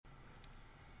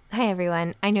Hi,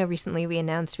 everyone. I know recently we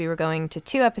announced we were going to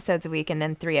 2 episodes a week and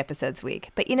then 3 episodes a week.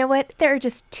 But you know what? There are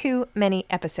just too many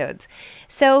episodes.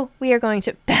 So we are going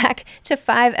back to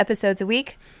 5 episodes a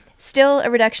week. Still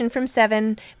a reduction from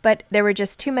 7, but there were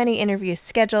just too many interviews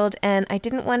scheduled, and I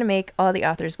didn't want to make all the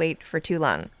authors wait for too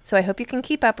long. So I hope you can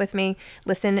keep up with me.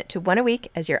 Listen to 1 a week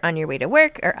as you're on your way to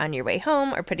work or on your way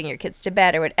home or putting your kids to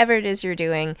bed or whatever it is you're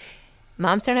doing.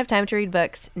 Moms Don't Have Time to Read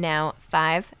Books, now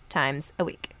 5 times a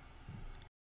week.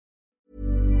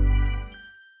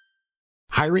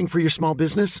 Hiring for your small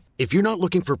business? If you're not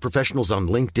looking for professionals on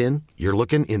LinkedIn, you're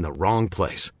looking in the wrong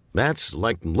place. That's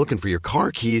like looking for your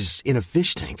car keys in a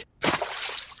fish tank.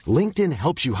 LinkedIn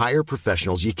helps you hire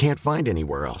professionals you can't find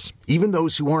anywhere else, even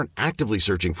those who aren't actively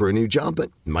searching for a new job but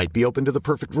might be open to the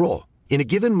perfect role. In a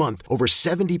given month, over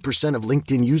 70% of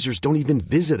LinkedIn users don't even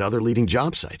visit other leading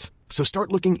job sites. So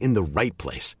start looking in the right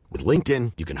place. With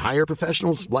LinkedIn, you can hire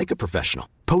professionals like a professional.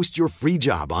 Post your free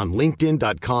job on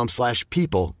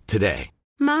linkedin.com/people today.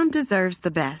 Mom deserves the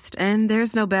best, and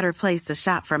there's no better place to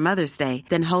shop for Mother's Day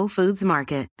than Whole Foods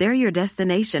Market. They're your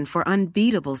destination for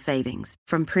unbeatable savings,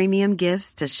 from premium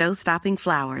gifts to show-stopping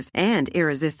flowers and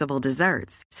irresistible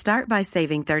desserts. Start by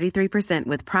saving 33%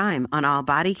 with Prime on all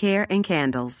body care and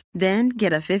candles. Then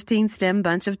get a 15-stem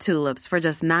bunch of tulips for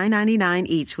just $9.99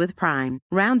 each with Prime.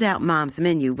 Round out Mom's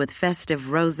menu with festive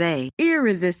rosé,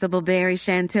 irresistible berry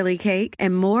chantilly cake,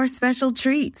 and more special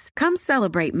treats. Come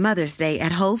celebrate Mother's Day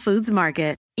at Whole Foods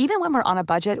Market. Even when we're on a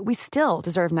budget, we still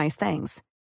deserve nice things.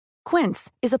 Quince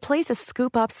is a place to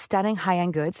scoop up stunning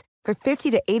high-end goods for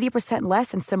 50 to 80%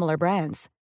 less than similar brands.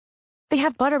 They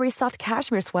have buttery soft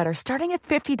cashmere sweaters starting at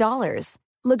 $50,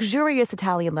 luxurious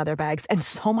Italian leather bags, and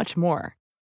so much more.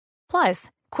 Plus,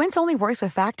 Quince only works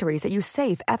with factories that use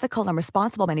safe, ethical, and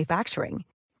responsible manufacturing.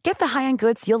 Get the high-end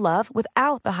goods you'll love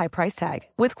without the high price tag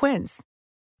with Quince.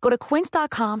 Go to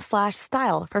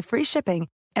quince.com/style for free shipping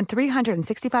and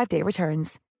 365-day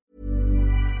returns.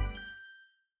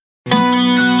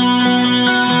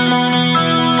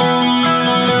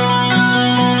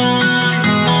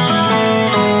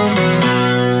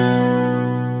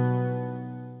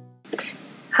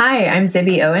 Hi, I'm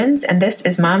Zibby Owens, and this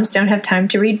is Moms Don't Have Time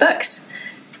to Read Books.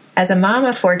 As a mom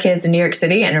of 4 kids in New York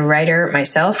City and a writer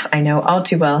myself, I know all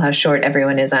too well how short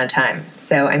everyone is on time,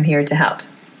 so I'm here to help.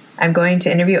 I'm going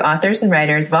to interview authors and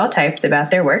writers of all types about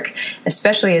their work,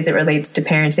 especially as it relates to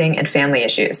parenting and family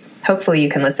issues. Hopefully you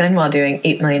can listen while doing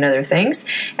 8 million other things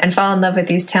and fall in love with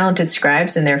these talented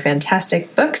scribes and their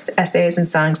fantastic books, essays, and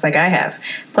songs like I have.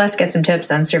 Plus get some tips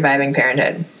on surviving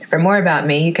parenthood. For more about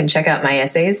me, you can check out my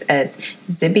essays at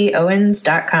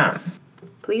zibbyowens.com.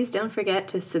 Please don't forget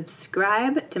to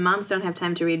subscribe to Moms Don't Have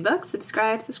Time to Read Books.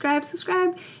 Subscribe.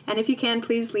 And if you can,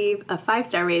 please leave a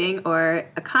 5-star rating or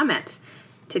a comment.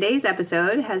 Today's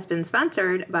episode has been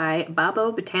sponsored by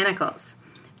Babo Botanicals.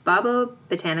 Babo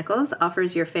Botanicals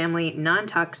offers your family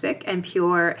non-toxic and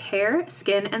pure hair,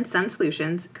 skin, and sun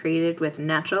solutions created with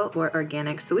natural or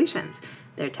organic solutions.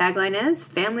 Their tagline is,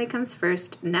 "Family comes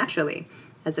first naturally."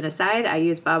 As an aside, I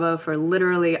use Babo for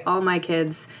literally all my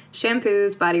kids'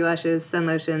 shampoos, body washes, sun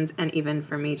lotions, and even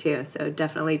for me too. So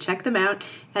definitely check them out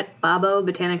at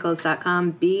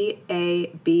babobotanicals.com,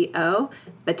 B-A-B-O,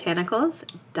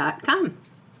 botanicals.com.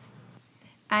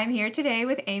 I'm here today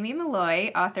with Amy Molloy,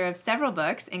 author of several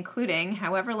books, including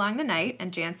However Long the Night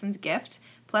and Jansen's Gift,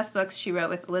 plus books she wrote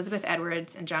with Elizabeth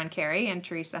Edwards and John Carey and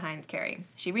Teresa Hines Carey.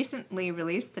 She recently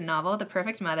released the novel The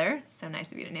Perfect Mother, so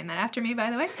nice of you to name that after me, by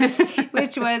the way,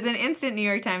 which was an instant New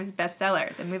York Times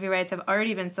bestseller. The movie rights have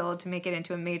already been sold to make it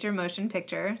into a major motion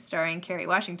picture starring Kerry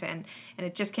Washington, and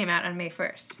it just came out on May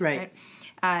 1st. Right.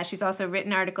 She's also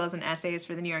written articles and essays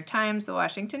for the New York Times, the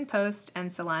Washington Post,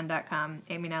 and Salon.com.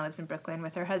 Amy now lives in Brooklyn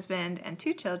with her husband and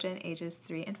 2 children, ages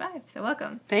 3 and 5. So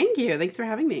welcome. Thank you. Thanks for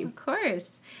having me. Of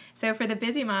course. So for the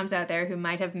busy moms out there who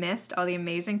might have missed all the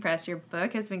amazing press your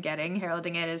book has been getting,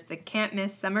 heralding it as the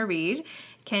can't-miss summer read,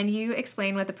 can you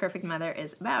explain what The Perfect Mother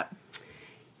is about?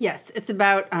 Yes, it's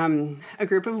about a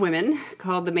group of women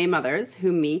called the May Mothers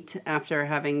who meet after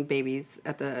having babies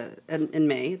in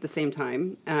May at the same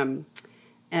time.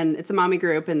 And it's a mommy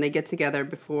group, and they get together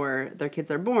before their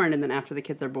kids are born, and then after the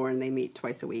kids are born, they meet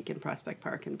twice a week in Prospect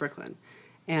Park in Brooklyn.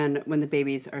 And when the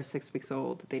babies are 6 weeks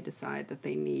old, they decide that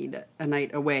they need a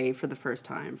night away for the first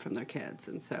time from their kids.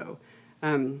 And so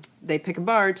they pick a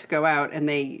bar to go out, and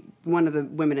one of the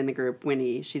women in the group,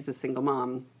 Winnie, she's a single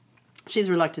mom, she's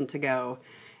reluctant to go.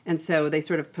 And so they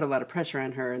sort of put a lot of pressure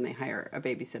on her, and they hire a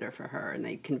babysitter for her, and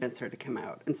they convince her to come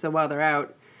out. And so while they're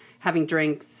out having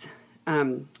drinks,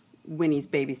 Winnie's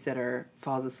babysitter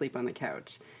falls asleep on the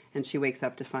couch, and she wakes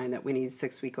up to find that Winnie's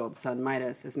 6-week-old son,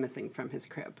 Midas, is missing from his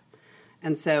crib.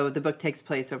 And so the book takes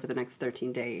place over the next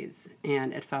 13 days,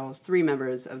 and it follows 3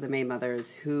 members of the May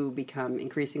Mothers who become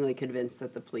increasingly convinced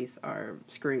that the police are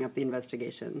screwing up the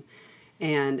investigation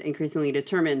and increasingly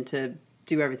determined to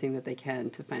do everything that they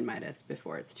can to find Midas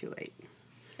before it's too late.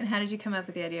 And how did you come up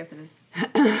with the idea for this?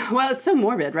 Well, it's so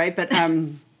morbid, right? But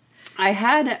I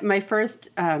had my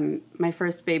first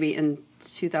baby in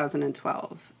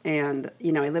 2012, and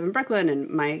I live in Brooklyn, and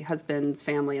my husband's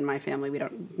family and my family,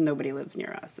 nobody lives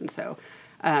near us, and so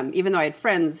even though I had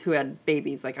friends who had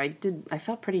babies, like I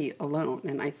felt pretty alone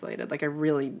and isolated. Like I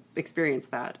really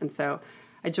experienced that, and so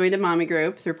I joined a mommy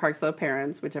group through Park Slope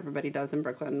Parents, which everybody does in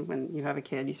Brooklyn. When you have a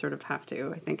kid, you sort of have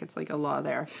to. I think it's like a law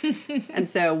there. And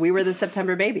so we were the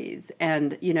September babies.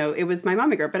 And, it was my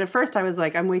mommy group. And at first I was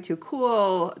like, I'm way too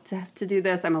cool to do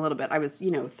this. I was,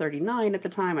 39 at the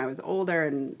time. I was older.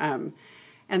 And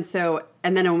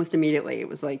then almost immediately it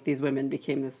was like these women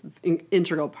became this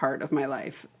integral part of my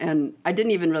life. And I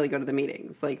didn't even really go to the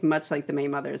meetings. Like much like the May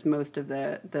Mothers, most of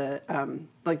the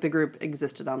group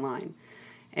existed online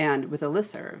and with a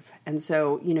listserv. And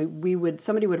so,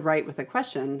 somebody would write with a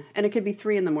question, and it could be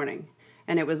 3 a.m.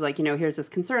 And it was like, here's this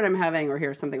concern I'm having, or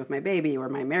here's something with my baby or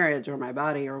my marriage or my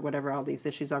body or whatever all these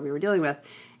issues are we were dealing with.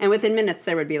 And within minutes,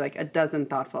 there would be like a dozen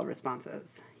thoughtful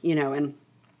responses, and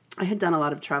I had done a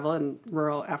lot of travel in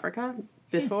rural Africa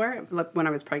before, when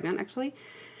I was pregnant, actually.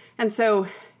 And so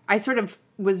I sort of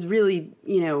was really,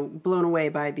 blown away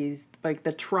by these, like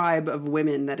the tribe of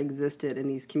women that existed in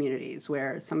these communities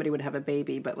where somebody would have a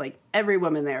baby, but like every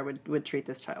woman there would treat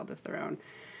this child as their own.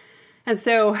 And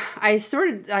so I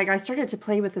started to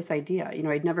play with this idea.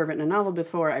 I'd never written a novel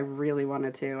before. I really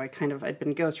wanted to. I'd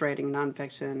been ghostwriting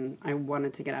nonfiction. I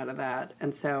wanted to get out of that.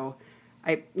 And so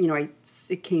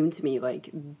it came to me like,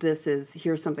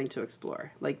 here's something to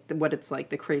explore, like what it's like,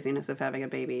 the craziness of having a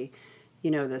baby.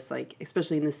 This like,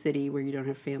 especially in the city where you don't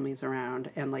have families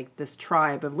around, and like this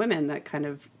tribe of women that kind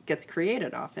of gets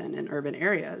created often in urban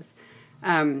areas,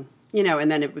 and then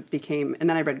and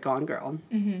then I read Gone Girl,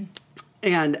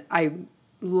 and I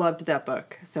loved that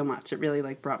book so much. It really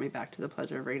like brought me back to the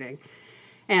pleasure of reading,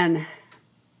 and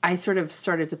I sort of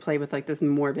started to play with like this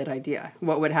morbid idea.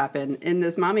 What would happen in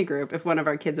this mommy group if one of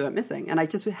our kids went missing? And I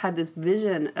just had this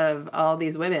vision of all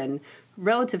these women,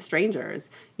 relative strangers,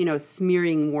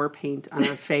 smearing war paint on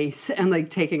our face and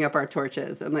like taking up our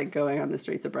torches and like going on the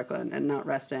streets of Brooklyn and not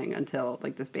resting until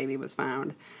like this baby was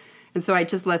found. And so I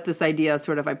just let this idea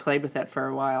I played with it for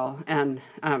a while and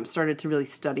started to really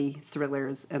study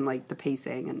thrillers and like the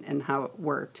pacing and how it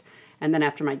worked. And then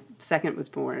after my second was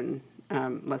born,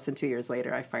 less than 2 years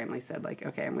later, I finally said, like,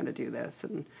 okay, I'm going to do this.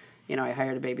 And, I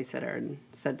hired a babysitter and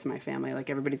said to my family, like,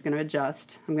 everybody's going to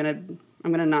adjust. I'm going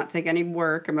to not take any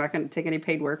work. I'm not going to take any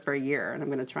paid work for a year, and I'm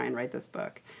going to try and write this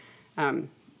book.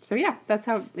 So, yeah, that's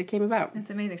how it came about. That's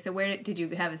amazing. So where did you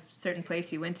have a certain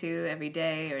place you went to every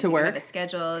day? Or to work? You have a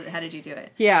schedule? How did you do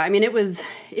it? Yeah, I mean, it was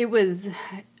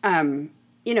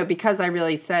because I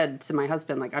really said to my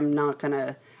husband, like,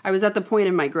 I was at the point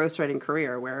in my ghostwriting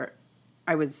career where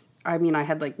I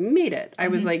had like made it. I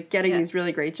was like getting these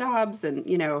really great jobs, and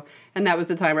and that was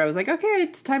the time where I was like, okay,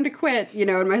 it's time to quit,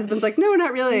 and my husband's like, no,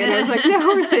 not really. And I was like, no,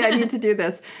 really, I need to do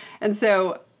this. And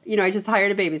so, I just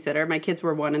hired a babysitter. My kids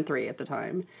were 1 and 3 at the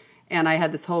time. And I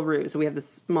had this whole ruse. So we have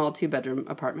this small 2-bedroom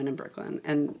apartment in Brooklyn,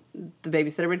 and the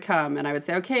babysitter would come and I would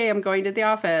say, okay, I'm going to the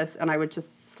office. And I would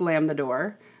just slam the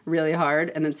door really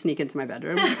hard and then sneak into my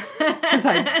bedroom because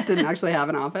I didn't actually have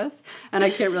an office and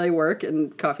I can't really work in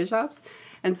coffee shops.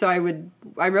 And so I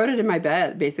wrote it in my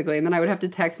bed basically, and then I would have to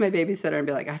text my babysitter and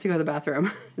be like, I have to go to the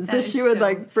bathroom. So she would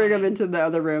like bring them into the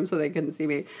other room so they couldn't see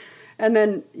me. And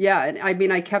then,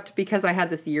 I kept, because I had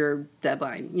this year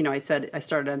deadline, I said I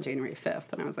started on January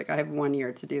 5th and I was like, I have 1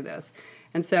 year to do this.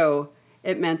 And so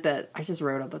it meant that I just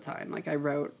wrote all the time. Like I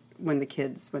wrote when the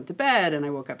kids went to bed and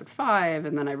I woke up at 5,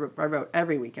 and then I wrote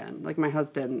every weekend. Like my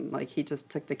husband, like he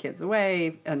just took the kids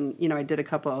away, and, I did a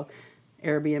couple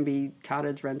Airbnb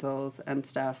cottage rentals and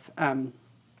stuff. And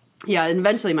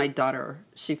eventually my daughter,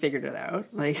 she figured it out.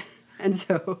 Like, and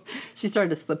so she started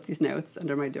to slip these notes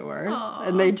under my door. Aww,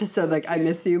 and they just said like, I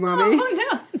miss you, Mommy. Oh,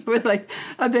 no. With like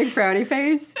a big frowny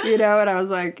face, and I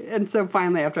was like, and so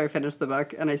finally after I finished the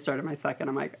book and I started my second,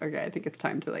 I'm like, okay, I think it's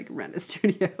time to like rent a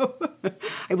studio.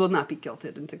 I will not be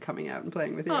guilted into coming out and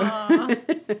playing with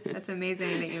you. That's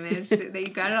amazing that you that you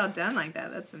got it all done like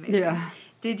that. That's amazing. Yeah.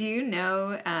 Did you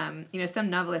know, some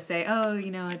novelists say, oh,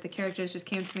 the characters just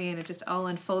came to me and it just all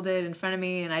unfolded in front of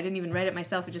me and I didn't even write it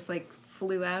myself. It just like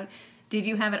flew out. Did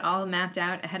you have it all mapped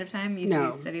out ahead of time? No.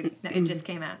 Studied, no, it just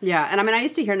came out. Yeah, and I mean, I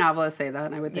used to hear novelists say that,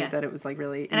 and I would think that it was like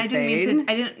really and insane.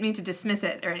 I didn't mean to dismiss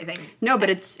it or anything. No, but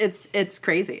it's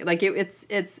crazy. Like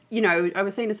it's you know, I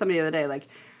was saying to somebody the other day, like,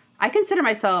 I consider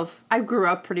myself, I grew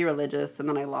up pretty religious, and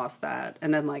then I lost that,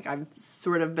 and then like I've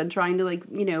sort of been trying to, like,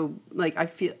 you know, like I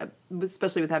feel,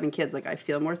 especially with having kids, like I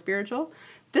feel more spiritual.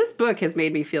 This book has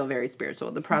made me feel very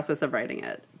spiritual, the process of writing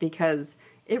it, because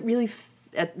it really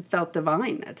it felt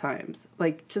divine at times.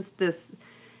 Like, just this,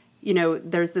 you know,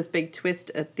 there's this big twist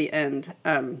at the end,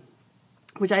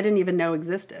 which I didn't even know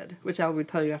existed, which I would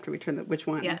tell you after we turn which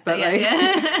one. Yeah. But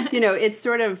you know, it's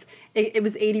sort of, it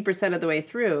was 80% of the way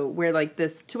through where like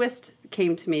this twist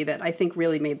came to me that I think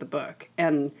really made the book.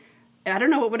 And I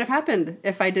don't know what would have happened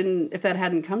if that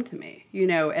hadn't come to me, you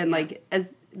know, and like,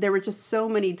 as there were just so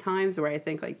many times where I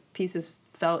think like pieces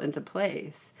fell into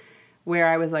place where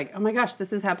I was like, oh my gosh,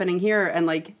 this is happening here. And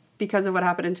like, because of what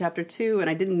happened in chapter 2, and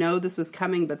I didn't know this was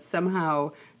coming, but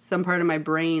somehow some part of my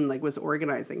brain like was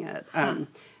organizing it.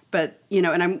 But, you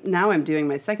know, and I'm doing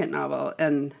my second novel,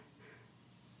 and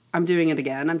I'm doing it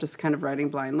again. I'm just kind of writing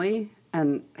blindly,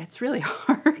 and it's really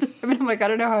hard. I mean, I'm like, I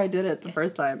don't know how I did it the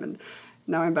first time, and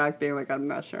now I'm back being like, I'm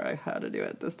not sure how to do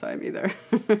it this time either.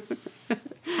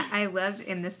 I loved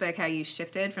in this book how you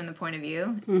shifted from the point of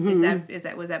view.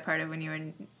 Mm-hmm. Was that part of when you were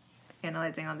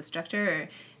analyzing all the structure,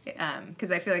 or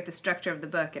because I feel like the structure of the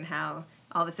book and how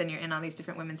all of a sudden you're in all these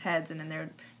different women's heads and in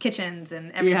their kitchens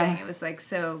and everything. It was like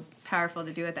so powerful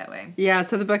to do it that way. Yeah.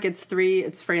 So the book,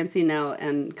 it's Francie, Nell,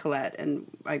 and Colette, and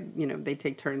they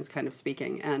take turns kind of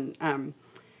speaking. And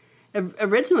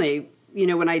originally, you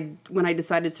know, when I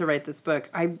decided to write this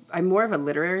book, I'm more of a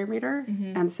literary reader,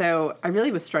 and so I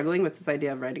really was struggling with this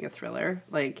idea of writing a thriller,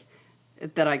 like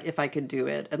if I could do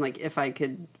it, and like if I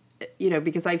could, you know,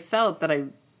 because I felt that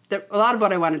a lot of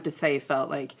what I wanted to say felt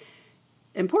like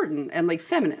important and like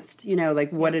feminist, you know,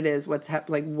 like what it is,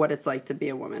 like what it's like to be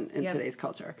a woman in today's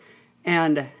culture,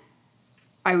 and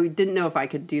I didn't know if I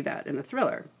could do that in a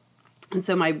thriller, and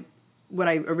so what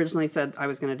I originally said I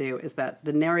was going to do is that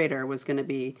the narrator was going to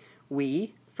be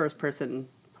we, first person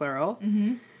plural.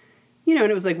 You know,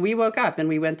 and it was like we woke up and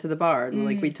we went to the bar and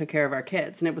like we took care of our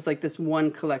kids, and it was like this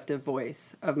one collective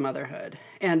voice of motherhood.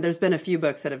 And there's been a few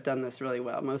books that have done this really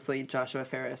well. Mostly Joshua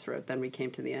Ferris wrote Then We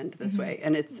Came to the End this way,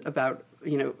 and it's about,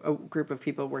 you know, a group of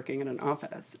people working in an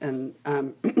office, and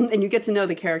and you get to know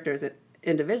the characters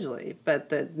individually, but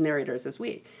the narrators is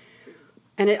we.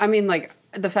 And I mean, like,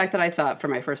 the fact that I thought for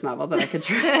my first novel that I could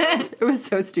it was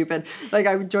so stupid. Like,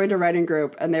 I joined a writing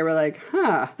group, and they were like,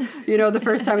 huh. You know, the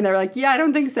first time, and they were like, yeah, I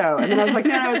don't think so. And then I was like,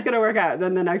 no, it's going to work out. And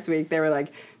then the next week, they were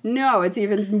like, no, it's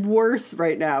even worse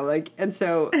right now. Like, and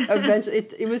so eventually,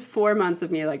 it was 4 months of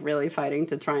me, like, really fighting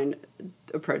to try and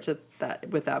approach it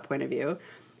with that point of view.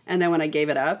 And then when I gave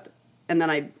it up, and then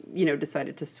I, you know,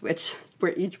 decided to switch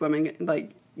where each woman,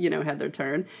 like, you know, had their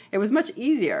turn, it was much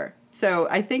easier. So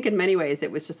I think in many ways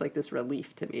it was just like this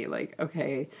relief to me, like,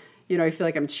 okay, you know, I feel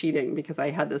like I'm cheating because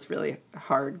I had this really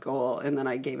hard goal and then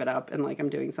I gave it up, and like I'm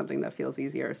doing something that feels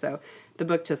easier. So the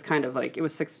book just kind of like, it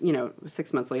was 6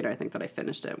 months later, I think, that I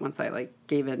finished it once I like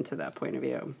gave in to that point of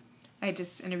view. I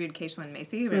just interviewed Caitlin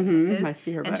Macy, who wrote Mrs. I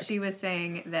see her and back. she was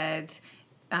saying that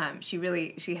she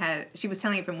was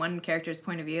telling it from one character's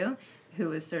point of view who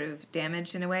was sort of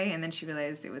damaged in a way, and then she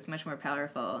realized it was much more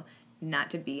powerful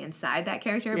not to be inside that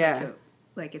character, but to,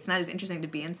 like, it's not as interesting to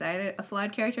be inside a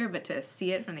flawed character, but to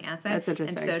see it from the outside. That's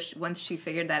interesting. And so once she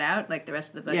figured that out, like, the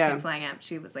rest of the book came flying out.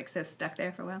 She was, like, so stuck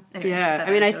there for a while. Anyway,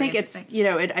 I think it's, you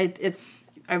know,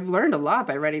 I've learned a lot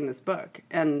by writing this book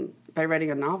and by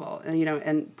writing a novel, and, you know,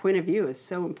 and point of view is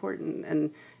so important,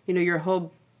 and, you know, your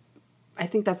whole, I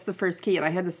think that's the first key. And I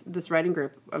had this writing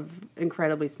group of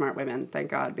incredibly smart women, thank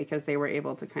God, because they were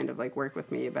able to kind of like work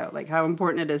with me about like how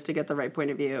important it is to get the right point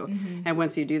of view. And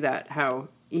once you do that, how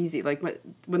easy, like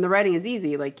when the writing is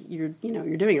easy, like you're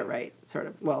doing it right, sort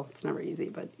of. Well, it's never easy,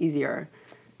 but easier.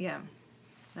 Yeah,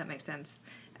 that makes sense.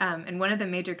 And one of the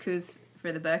major coups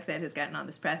for the book that has gotten all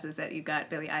this press is that you got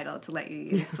Billy Idol to let you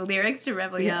use the lyrics to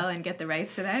Rebel Yell and get the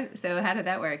rights to that. So how did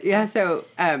that work? Yeah, so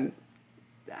the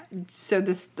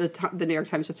New York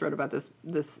Times just wrote about this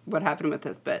what happened with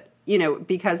this, but you know,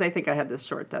 because I think I had this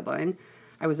short deadline,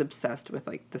 I was obsessed with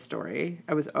like the story.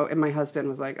 And my husband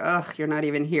was like, "Ugh, you're not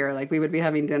even here." Like we would be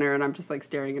having dinner, and I'm just like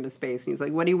staring into space, and he's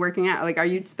like, "What are you working at? Like, are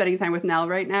you spending time with Nell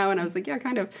right now?" And I was like, "Yeah,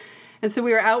 kind of." And so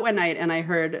we were out one night, and I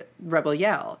heard Rebel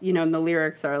Yell, you know, and the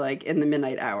lyrics are like, "In the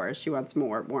midnight hours, she wants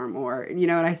more, more, more," you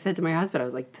know. And I said to my husband, I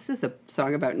was like, "This is a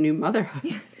song about new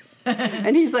motherhood."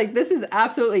 And he's like, this is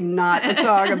absolutely not a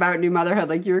song about new motherhood.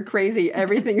 Like, you're crazy.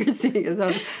 Everything you're seeing is...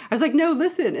 I was like, no,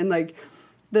 listen. And, like,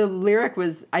 the lyric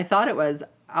was, I thought it was,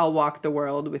 I'll walk the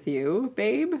world with you,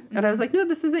 babe. And I was like, no,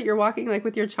 this isn't. You're walking like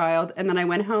with your child. And then I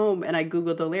went home and I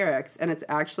Googled the lyrics, and it's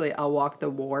actually I'll walk the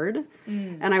ward.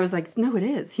 And I was like, no, it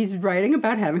is. He's writing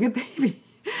about having a baby.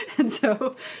 And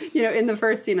so, in the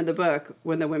first scene of the book,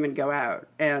 when the women go out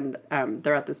and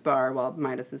they're at this bar while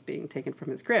Midas is being taken from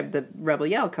his crib, the Rebel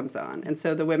Yell comes on. And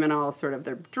so the women all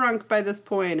they're drunk by this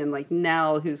point, and like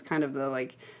Nell, who's kind of the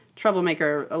like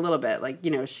troublemaker a little bit, like,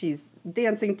 she's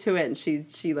dancing to it, and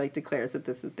she like declares that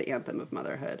this is the anthem of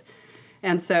motherhood.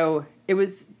 And so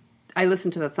I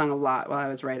listened to that song a lot while I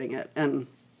was writing it. And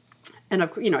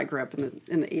of course, I grew up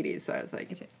in the 80s, so I was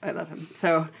like, I love him.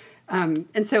 So,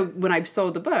 and so when I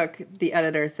sold the book, the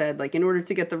editor said, like, in order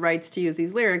to get the rights to use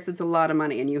these lyrics, it's a lot of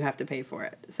money and you have to pay for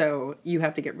it. So you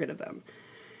have to get rid of them.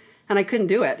 And I couldn't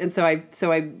do it. And so I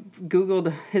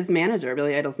Googled his manager,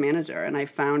 Billy Idol's manager, and I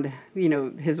found,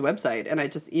 his website, and I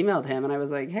just emailed him, and I was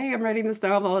like, hey, I'm writing this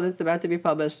novel, and it's about to be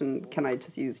published, and can I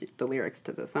just use the lyrics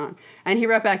to this song? And he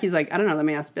wrote back, he's like, I don't know, let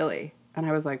me ask Billy. And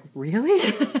I was like, really?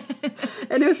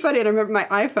 And it was funny, and I remember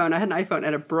I had an iPhone,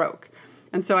 and it broke.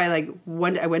 And so I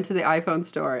went to the iPhone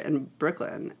store in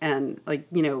Brooklyn, and I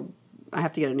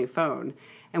have to get a new phone.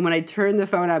 And when I turned the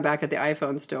phone on back at the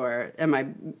iPhone store, and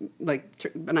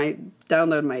when I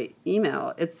download my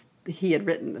email,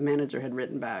 the manager had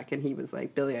written back, and he was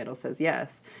like, Billy Idol says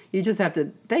yes. You just have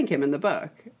to thank him in the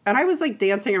book. And I was like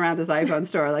dancing around this iPhone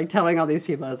store, like telling all these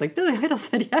people, I was like, Billy Idol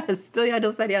said yes. Billy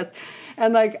Idol said yes.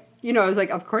 And I was like,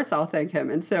 of course I'll thank him.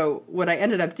 And so what I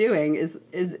ended up doing is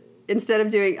instead of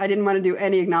I didn't want to do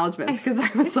any acknowledgments, because I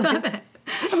was like,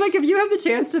 I'm like, if you have the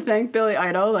chance to thank Billy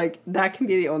Idol, like, that can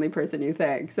be the only person you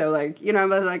thank. So, I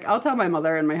was like, I'll tell my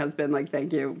mother and my husband, like,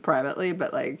 thank you privately,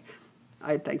 but, like,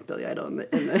 I thanked Billy Idol in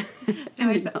the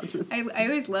acknowledgments. I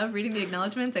always love reading the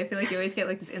acknowledgments. I feel like you always get,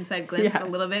 like, this inside glimpse a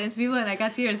little bit into people, and I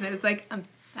got to yours, and it was like,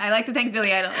 I like to thank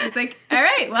Billy Idol. It's like, all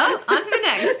right, well, on to the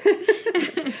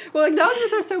next. Well,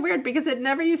 acknowledgments are so weird, because it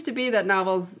never used to be that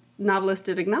novelists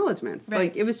did acknowledgments. Right.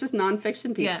 Like, it was just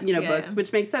nonfiction books,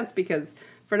 which makes sense, because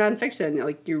for nonfiction,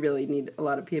 like, you really need a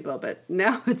lot of people. But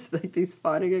now it's like these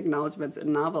fawning acknowledgments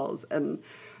in novels, and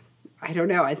I don't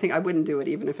know. I think I wouldn't do it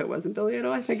even if it wasn't Billy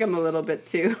Idol. I think I'm a little bit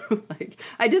too, like,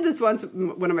 I did this once,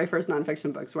 one of my first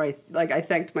nonfiction books, where I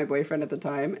thanked my boyfriend at the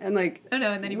time, and like, oh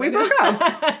no, and then we broke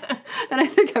up. And I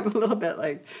think I'm a little bit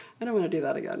like, I don't want to do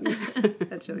that again.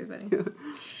 That's really funny.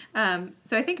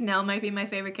 So I think Nell might be my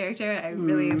favorite character. I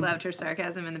really loved her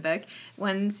sarcasm in the book.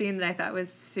 One scene that I thought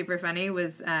was super funny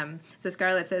was, so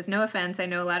Scarlett says, no offense, I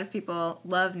know a lot of people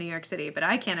love New York City, but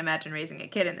I can't imagine raising a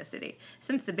kid in the city.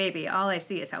 Since the baby, all I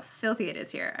see is how filthy it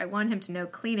is here. I want him to know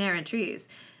clean air and trees.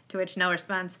 To which Nell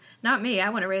responds, not me, I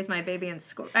want to raise my baby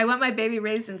I want my baby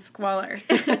raised in squalor.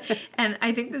 And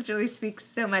I think this really speaks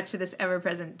so much to this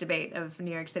ever-present debate of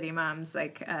New York City moms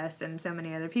like us and so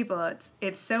many other people.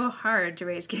 It's so hard to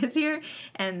raise kids here,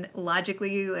 and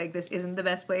logically, like, this isn't the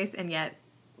best place, and yet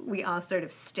we all sort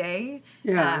of stay.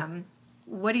 Yeah.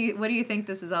 What do you think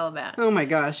this is all about? Oh my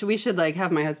gosh, we should like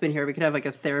have my husband here. We could have like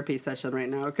a therapy session right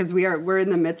now, because we're in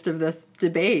the midst of this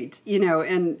debate,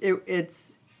 and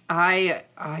it's. I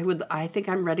think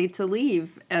I'm ready to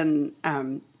leave. And,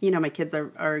 my kids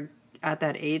are at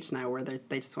that age now where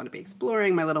they just want to be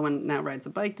exploring. My little one now rides a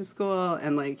bike to school,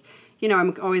 and like,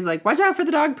 I'm always like, watch out for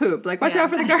the dog poop, like, watch out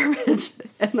for the garbage.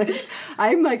 And like,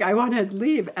 I'm like, I want to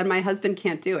leave. And my husband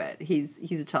can't do it. He's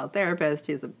a child therapist.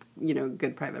 He has a,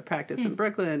 good private practice in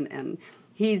Brooklyn. And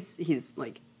he's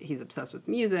obsessed with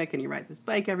music, and he rides his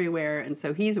bike everywhere. And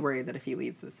so he's worried that if he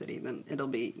leaves the city, then it'll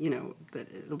be, that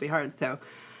it'll be hard. So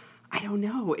I don't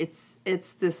know. It's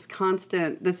this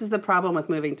constant, this is the problem with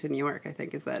moving to New York, I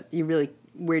think, is that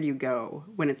where do you go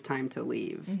when it's time to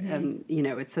leave? Mm-hmm. And,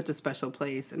 it's such a special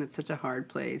place, and it's such a hard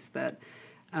place that,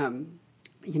 I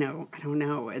don't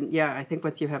know. And yeah, I think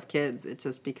once you have kids,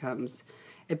 it becomes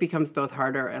both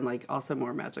harder and like also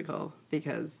more magical,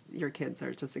 because your kids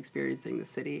are just experiencing the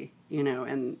city,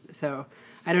 and so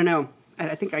I don't know.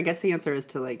 I guess the answer is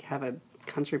to like have a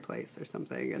country place or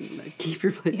something, and like, keep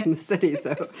your place in the city.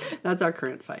 So that's our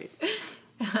current fight.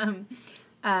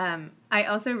 I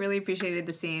also really appreciated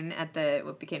the scene at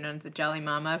what became known as the Jolly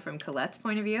Mama from Colette's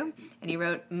point of view. And he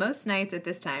wrote, most nights at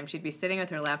this time, she'd be sitting with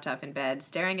her laptop in bed,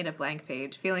 staring at a blank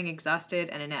page, feeling exhausted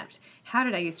and inept. How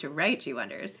did I used to write, she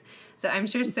wonders. So I'm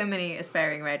sure so many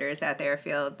aspiring writers out there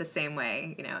feel the same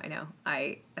way. I know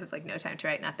I have like no time to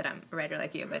write, not that I'm a writer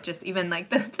like you, but just even like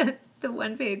the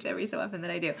one page every so often that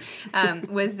I do.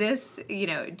 Was this,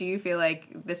 do you feel like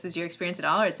this is your experience at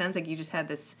all? Or it sounds like you just had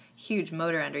this huge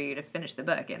motor under you to finish the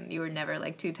book, and you were never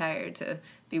like too tired to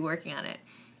be working on it.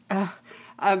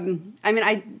 A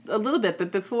little bit,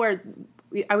 but before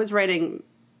I was writing.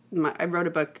 I wrote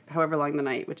a book, However Long the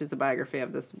Night, which is a biography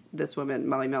of this woman,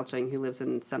 Molly Melching, who lives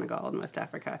in Senegal in West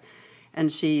Africa, and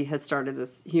she has started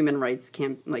this human rights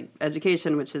camp, like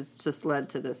education, which has just led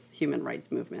to this human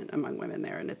rights movement among women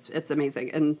there, and it's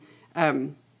amazing. And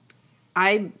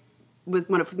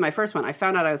with my first one, I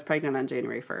found out I was pregnant on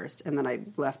January 1st, and then I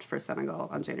left for Senegal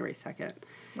on January 2nd.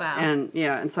 Wow.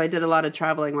 And so I did a lot of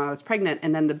traveling while I was pregnant,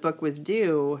 and then the book was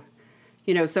due,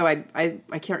 so I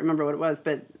can't remember what it was,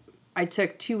 but I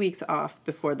took 2 weeks off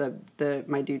before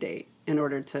my due date in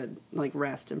order to like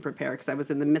rest and prepare, because I was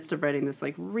in the midst of writing this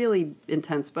like really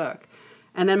intense book.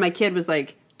 And then my kid was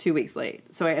like 2 weeks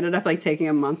late. So I ended up like taking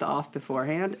a month off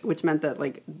beforehand, which meant that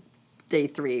like day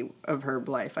 3 of her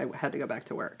life, I had to go back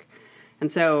to work. And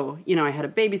so, I had a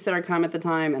babysitter come at the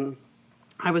time, and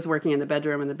I was working in the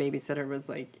bedroom, and the babysitter was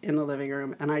like in the living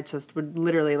room, and I just would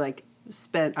literally like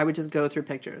I would just go through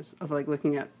pictures of like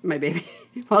looking at my baby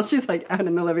while she's like out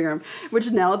in the living room,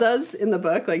 which Nell does in the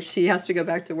book. Like she has to go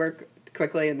back to work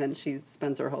quickly, and then she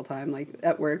spends her whole time like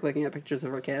at work looking at pictures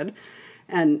of her kid.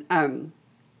 And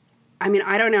I mean,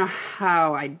 I don't know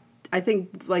how I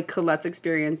think like Colette's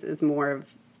experience is more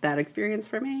of that experience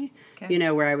for me,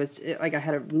 okay. Where I was like, I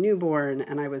had a newborn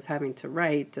and I was having to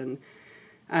write, and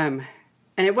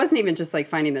it wasn't even just like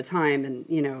finding the time and,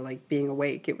 like being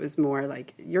awake. It was more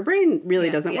like your brain really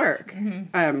doesn't work.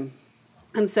 Mm-hmm.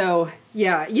 And so, and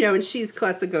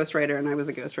Colette's a ghostwriter and I was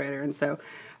a ghostwriter. And so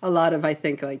a lot of, I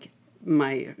think, like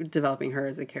my developing her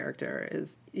as a character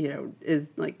is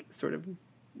like sort of,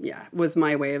 was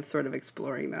my way of sort of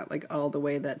exploring that, like all the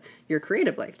way that your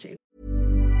creative life changed.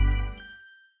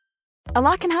 A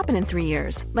lot can happen in 3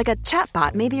 years, like a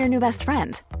chatbot may be your new best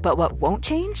friend. But what won't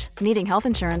change? Needing health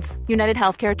insurance. United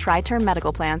Healthcare Tri-Term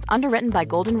Medical Plans, underwritten by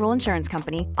Golden Rule Insurance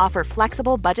Company, offer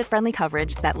flexible, budget-friendly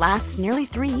coverage that lasts nearly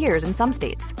 3 years in some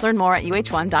states. Learn more at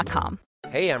uh1.com.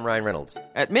 Hey, I'm Ryan Reynolds.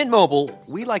 At Mint Mobile,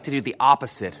 we like to do the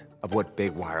opposite of what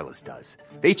Big Wireless does.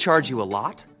 They charge you a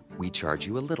lot. We charge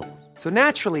you a little. So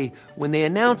naturally, when they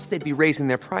announced they'd be raising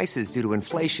their prices due to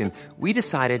inflation, we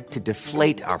decided to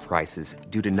deflate our prices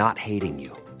due to not hating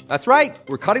you. That's right.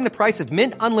 We're cutting the price of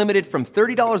Mint Unlimited from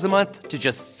 $30 a month to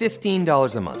just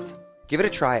 $15 a month. Give it a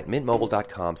try at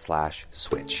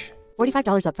mintmobile.com/switch.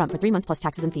 $45 up front for 3 months plus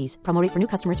taxes and fees. Promo rate for new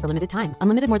customers for limited time.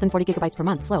 Unlimited more than 40 gigabytes per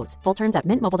month slows. Full terms at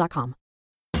mintmobile.com.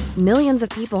 Millions of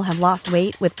people have lost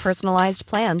weight with personalized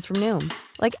plans from Noom.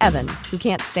 Like Evan, who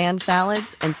can't stand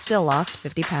salads and still lost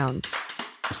 50 pounds.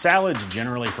 Salads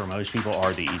generally for most people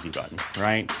are the easy button,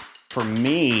 right? For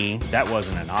me, that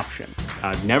wasn't an option.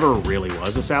 I never really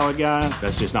was a salad guy.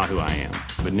 That's just not who I am.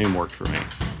 But Noom worked for me.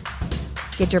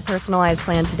 Get your personalized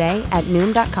plan today at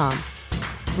Noom.com.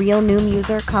 Real Noom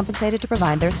user compensated to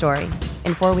provide their story.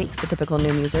 In 4 weeks, the typical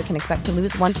Noom user can expect to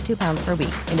lose 1 to 2 pounds per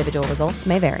week. Individual results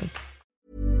may vary.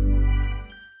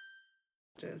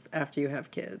 After you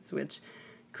have kids, which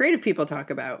creative people talk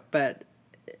about, but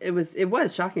it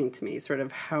was shocking to me sort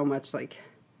of how much like,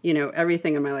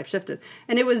 everything in my life shifted.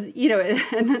 And it was,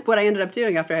 and what I ended up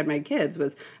doing after I had my kids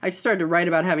was I just started to write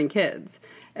about having kids.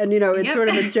 And, it's sort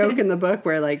of a joke in the book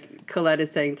where like Colette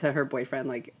is saying to her boyfriend,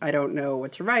 like, I don't know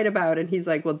what to write about. And he's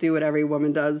like, well, do what every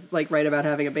woman does, like write about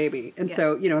having a baby. And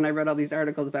so, and I read all these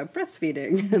articles about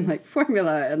breastfeeding and like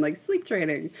formula and like sleep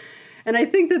training. And I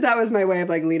think that was my way of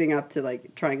like leading up to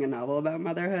like trying a novel about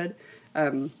motherhood.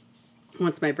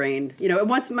 Once my brain,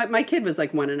 once my kid was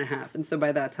like 1.5. And so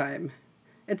by that time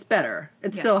it's better.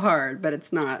 It's still hard, but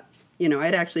it's not,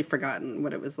 I'd actually forgotten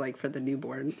what it was like for the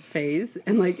newborn phase.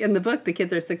 And like in the book, the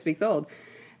kids are 6 weeks old.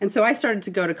 And so I started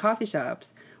to go to coffee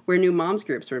shops where new moms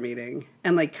groups were meeting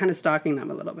and like kind of stalking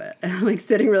them a little bit and like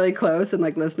sitting really close and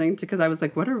like listening to, cause I was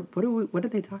like, what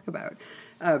did they talk about?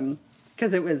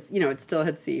 Because it was, it still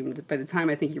had seemed, by the time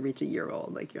I think you reach a year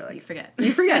old, like you're like...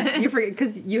 You forget,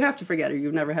 because you have to forget or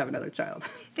you never have another child.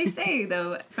 They say,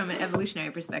 though, from an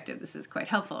evolutionary perspective, this is quite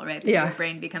helpful, right? That your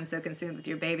brain becomes so consumed with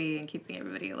your baby and keeping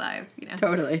everybody alive,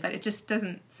 Totally. But it just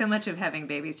doesn't, so much of having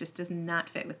babies just does not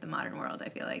fit with the modern world, I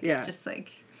feel like. Yeah. Just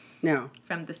like... No.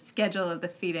 From the schedule of the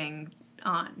feeding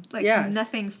on. Like,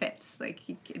 nothing fits. Like,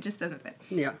 it just doesn't fit.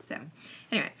 Yeah. So,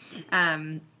 anyway,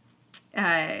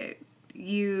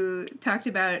 you talked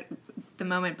about the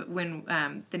moment when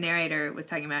the narrator was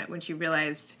talking about it, when she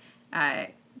realized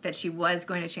that she was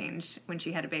going to change when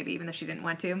she had a baby, even though she didn't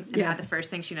want to. And how the first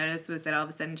thing she noticed was that all of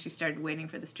a sudden she started waiting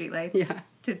for the streetlights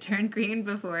to turn green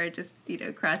before just,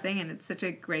 crossing. And it's such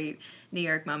a great New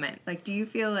York moment. Like, do you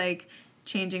feel like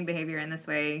changing behavior in this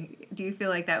way, do you feel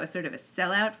like that was sort of a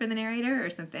sellout for the narrator or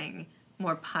something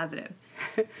more positive?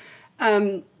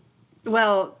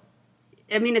 Well...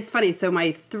 I mean, it's funny. So my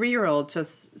 3-year-old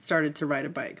just started to ride a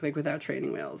bike, like without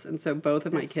training wheels. And so both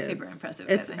of my kids. Super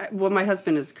impressive. Well, my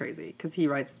husband is crazy because he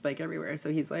rides his bike everywhere.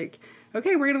 So he's like,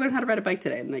 okay, we're going to learn how to ride a bike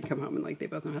today. And they come home and like they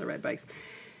both know how to ride bikes.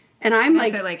 And I'm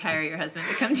like, to like hire your husband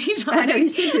to come teach all. I know, you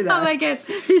should do that. Oh my kids.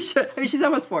 You should. I mean, she's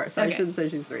almost 4, so okay. I shouldn't say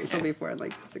she's 3. She'll be 4 in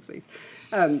like 6 weeks.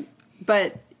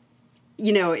 But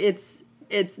you know, it's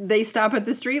they stop at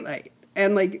the streetlight,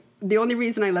 and like the only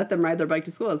reason I let them ride their bike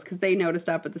to school is because they know to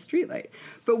stop at the streetlight.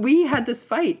 But we had this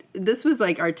fight. This was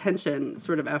like our tension,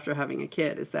 sort of after having a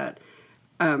kid, is that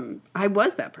I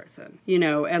was that person, you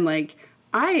know, and like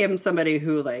I am somebody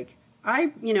who like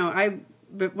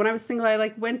But when I was single, I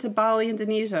like went to Bali,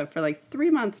 Indonesia for like 3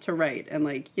 months to write, and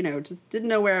like, you know, just didn't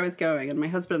know where I was going. And my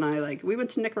husband and I, like, we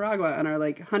went to Nicaragua on our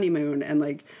like honeymoon, and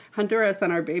like Honduras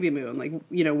on our baby moon. Like,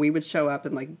 you know, we would show up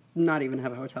and like not even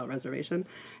have a hotel reservation.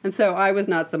 And so I was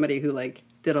not somebody who like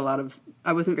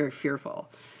I wasn't very fearful.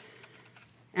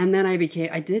 And then I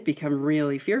did become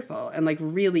really fearful and like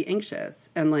really anxious.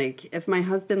 And like if my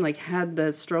husband like had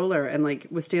the stroller and like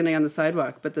was standing on the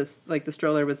sidewalk, but this like the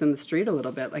stroller was in the street a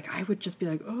little bit, like I would just be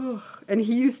like, oh. And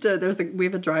he used to, we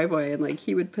have a driveway, and like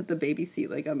he would put the baby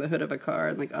seat like on the hood of a car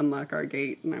and like unlock our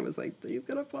gate, and I was like, he's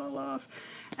gonna fall off.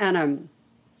 And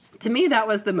to me, that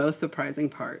was the most surprising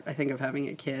part, I think, of having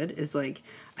a kid, is like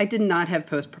I did not have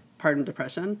postpartum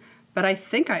depression, but I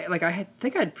think I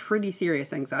had pretty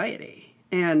serious anxiety.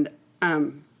 And,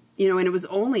 you know, and it was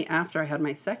only after I had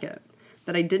my second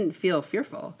that I didn't feel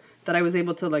fearful, that I was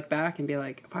able to look back and be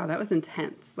like, wow, that was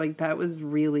intense. Like, I was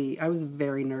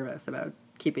very nervous about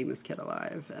keeping this kid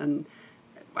alive. And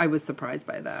I was surprised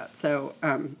by that. So,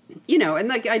 you know, and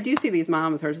like, I do see these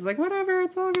moms who are just like, whatever,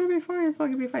 it's all going to be fine. It's all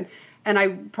going to be fine. And I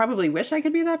probably wish I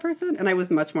could be that person. And I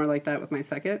was much more like that with my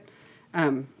second.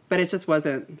 But it just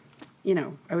wasn't. You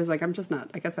know, I was like, I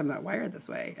guess I'm not wired this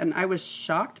way. And I was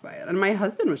shocked by it. And my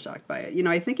husband was shocked by it. You know,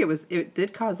 I think it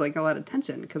did cause like a lot of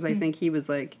tension, because I think he was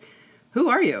like, who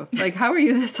are you? Like, how are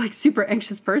you this like super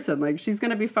anxious person? Like, she's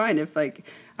going to be fine if like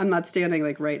I'm not standing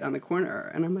like right on the corner.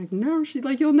 And I'm like, no,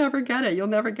 you'll never get it. You'll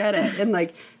never get it. And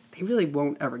like, they really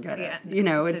won't ever get it. You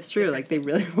know, it's true. Like, they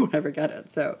really won't ever get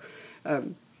it. So,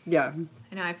 yeah.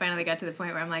 I know, I finally got to the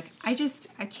point where I'm like, I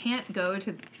can't go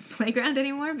to the playground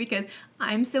anymore because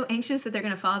I'm so anxious that they're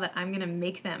going to fall that I'm going to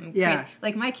make them crazy.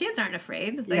 Like, my kids aren't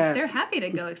afraid. Like, they're happy to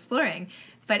go exploring.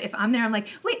 But if I'm there, I'm like,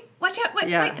 wait, watch out,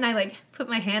 wait. And I, like, put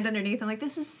my hand underneath. I'm like,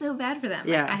 this is so bad for them.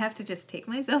 Like, I have to just take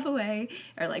myself away,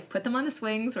 or, like, put them on the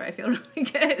swings where I feel really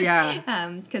good.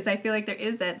 Because I feel like there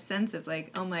is that sense of,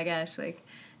 like, oh, my gosh, like,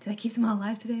 did I keep them all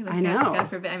alive today? Like, I know. God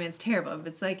forbid. I mean, it's terrible, but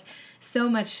it's like so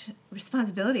much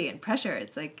responsibility and pressure.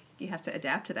 It's like you have to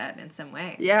adapt to that in some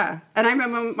way. Yeah. And I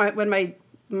remember when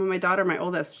my daughter, my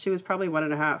oldest, she was probably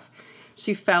 1.5.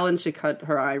 She fell and she cut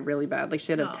her eye really bad. Like,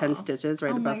 she had 10 stitches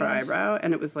right above her eyebrow,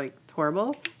 and it was like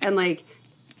horrible. And like,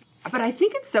 but I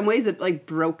think in some ways it like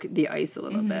broke the ice a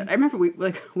little bit. I remember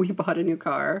we bought a new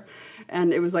car,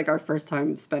 and it was like our first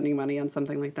time spending money on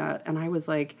something like that. And I was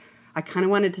like, I kind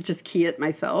of wanted to just key it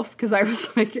myself, because I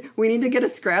was like, we need to get a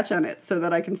scratch on it so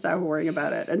that I can stop worrying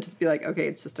about it and just be like, okay,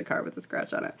 it's just a car with a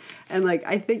scratch on it. And like,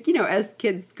 I think, you know, as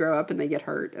kids grow up and they get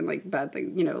hurt and like bad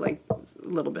things, you know, like a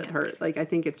little bit hurt, like I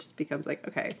think it just becomes like,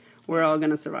 okay, we're all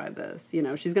going to survive this. You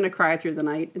know, she's going to cry through the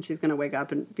night and she's going to wake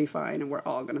up and be fine, and we're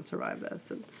all going to survive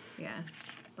this. And yeah.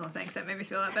 Well, thanks. That made me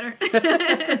feel a lot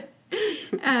better.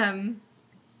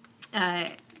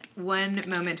 One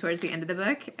moment towards the end of the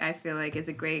book, I feel like, is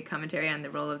a great commentary on the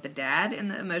role of the dad in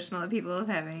the emotional upheaval of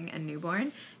having a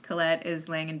newborn. Colette is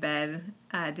laying in bed,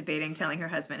 debating telling her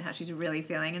husband how she's really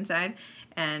feeling inside.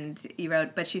 And you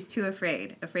wrote, but she's too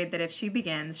afraid that if she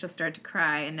begins, she'll start to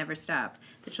cry and never stop,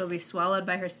 that she'll be swallowed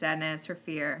by her sadness, her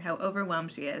fear, how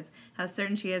overwhelmed she is, how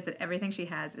certain she is that everything she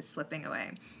has is slipping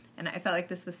away. And I felt like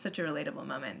this was such a relatable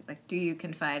moment. Like, do you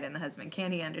confide in the husband?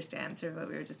 Can he understand? Sort of what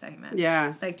we were just talking about.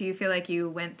 Yeah. Like, do you feel like you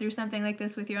went through something like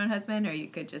this with your own husband, or you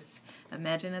could just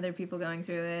imagine other people going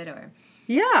through it, or?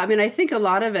 Yeah, I mean, I think a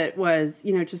lot of it was,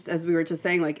 you know, just as we were just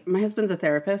saying, like, my husband's a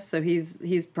therapist, so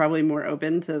he's probably more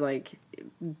open to, like,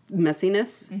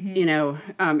 messiness, you know,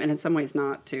 and in some ways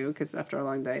not, too, because after a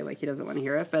long day, like, he doesn't want to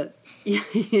hear it. But,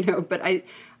 you know, but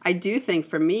I do think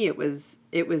for me it was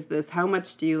this, how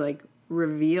much do you, like,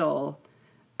 reveal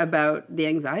about the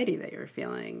anxiety that you're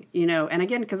feeling, you know? And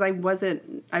again, because I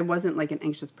wasn't like an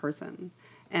anxious person,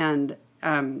 and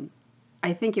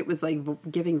I think it was like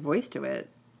giving voice to it,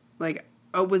 like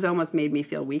it was almost made me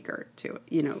feel weaker too,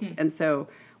 you know? And so,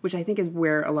 which I think is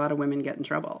where a lot of women get in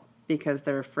trouble, because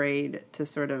they're afraid to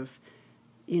sort of,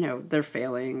 they're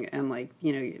failing. And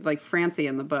like Francie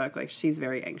in the book, like she's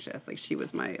very anxious. Like she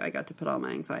was I got to put all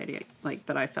my anxiety like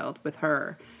that I felt with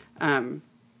her, and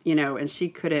she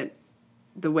couldn't,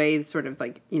 the way sort of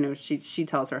like, she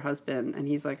tells her husband and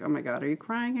he's like, oh my God, are you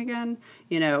crying again?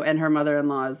 And her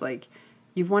mother-in-law is like,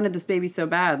 you've wanted this baby so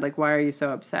bad. Like, why are you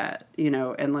so upset?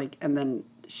 And then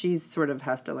she sort of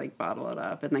has to like bottle it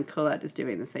up. And then Colette is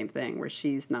doing the same thing where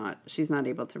she's not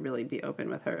able to really be open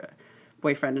with her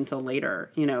boyfriend until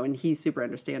later, and he's super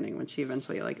understanding when she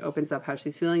eventually like opens up how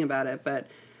she's feeling about it. But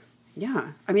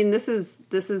yeah, I mean, this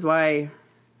is why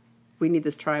we need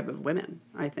this tribe of women,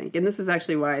 I think. And this is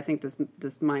actually why I think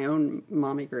this my own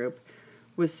mommy group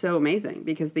was so amazing,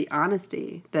 because the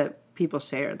honesty that people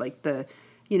shared, like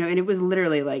and it was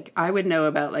literally like, I would know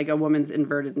about like a woman's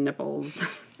inverted nipples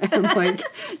and like,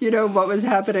 what was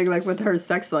happening like with her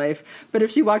sex life. But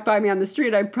if she walked by me on the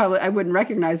street, I wouldn't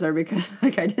recognize her because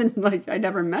like I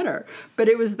never met her. But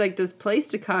it was like this place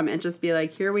to come and just be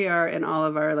like, here we are in all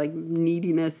of our like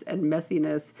neediness and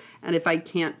messiness. And if I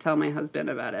can't tell my husband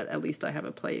about it, at least I have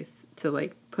a place to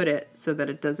like put it so that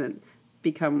it doesn't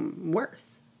become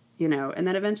worse, and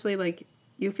then eventually like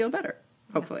you feel better,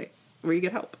 hopefully, or you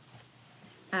get help.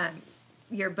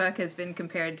 Your book has been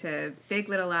compared to Big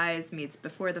Little Lies meets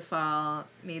Before the Fall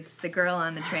meets The Girl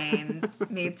on the Train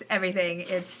meets everything.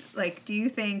 It's like, do you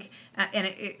think, and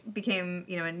it became,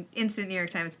 an instant New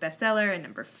York Times bestseller at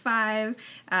number 5.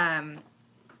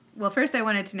 Well, first I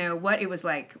wanted to know what it was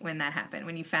like when that happened.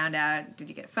 When you found out, did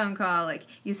you get a phone call? Like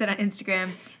you said on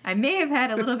Instagram, I may have had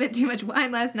a little bit too much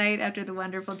wine last night after the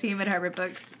wonderful team at Harvard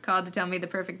Books called to tell me The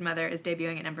Perfect Mother is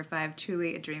debuting at number 5.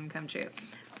 Truly a dream come true.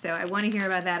 So I want to hear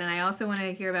about that, and I also want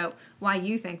to hear about why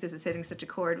you think this is hitting such a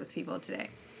chord with people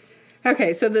today.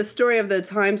 Okay, so the story of the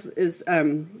Times is,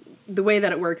 the way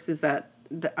that it works is that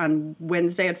on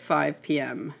Wednesday at 5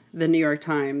 p.m., the New York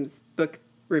Times book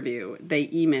review,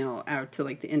 they email out to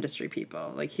like the industry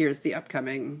people, like here's the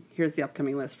upcoming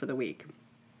list for the week,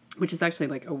 which is actually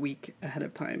like a week ahead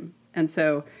of time. And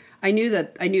so I knew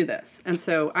this. And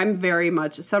so I'm very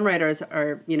much, some writers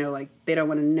are, like they don't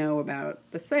want to know about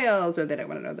the sales or they don't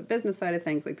want to know the business side of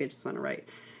things. Like they just want to write.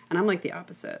 And I'm like the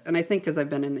opposite. And I think because I've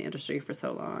been in the industry for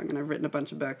so long and I've written a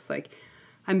bunch of books, like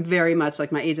I'm very much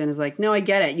like my agent is like, no, I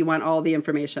get it. You want all the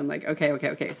information. Like,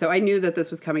 okay. So I knew that this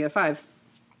was coming at 5.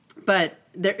 But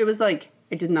it was like,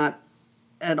 I did not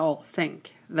at all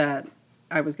think that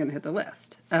I was going to hit the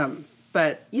list.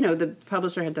 But, the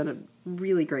publisher had done a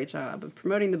really great job of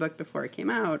promoting the book before it came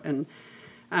out. And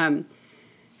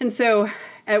so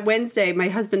at Wednesday, my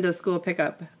husband does school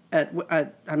pickup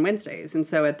on Wednesdays. And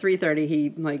so at 3:30,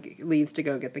 he like leaves to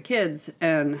go get the kids.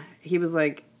 And he was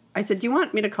like, I said, do you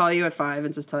want me to call you at 5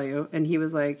 and just tell you? And he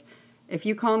was like, if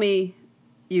you call me,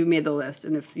 you made the list.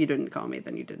 And if you didn't call me,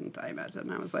 then you didn't, I imagine.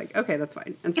 And I was like, okay, that's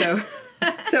fine. And so,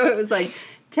 so it was like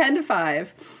 10 to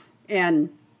 5 and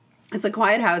it's a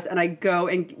quiet house, and I go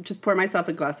and just pour myself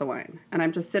a glass of wine. And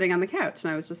I'm just sitting on the couch,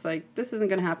 and I was just like, this isn't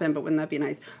going to happen, but wouldn't that be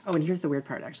nice? Oh, and here's the weird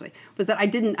part, actually, was that I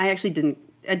didn't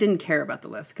care about the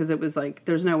list, because it was like,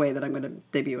 there's no way that I'm going to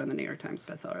debut on the New York Times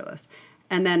bestseller list.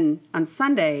 And then on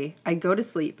Sunday, I go to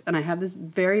sleep, and I have this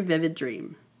very vivid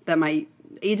dream that my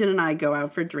agent and I go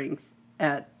out for drinks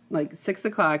at like 6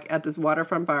 o'clock at this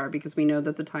waterfront bar, because we know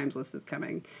that the Times list is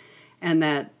coming. And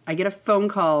that I get a phone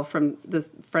call from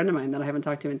this friend of mine that I haven't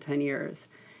talked to in 10 years.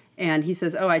 And he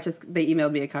says, they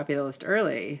emailed me a copy of the list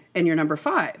early, and you're number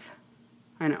 5.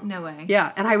 I know. No way.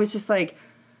 Yeah. And I was just like,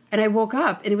 and I woke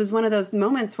up, and it was one of those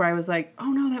moments where I was like,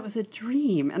 oh no, that was a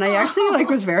dream. And I actually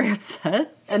was very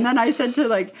upset. And then I said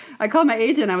I called my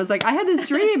agent. I was like, I had this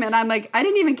dream, and I'm like, I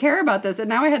didn't even care about this. And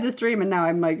now I had this dream, and now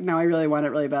I'm like, now I really want it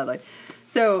really badly.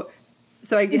 So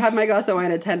I had my glass of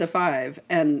wine at 10 to 5,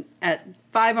 and at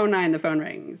 5:09 the phone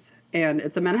rings, and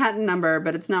it's a Manhattan number,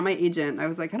 but it's not my agent. I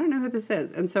was like, I don't know who this is.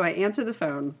 And so I answer the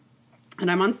phone, and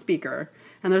I'm on speaker,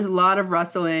 and there's a lot of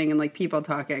rustling and like people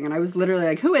talking, and I was literally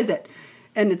like, who is it?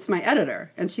 And it's my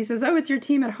editor, and she says, oh, it's your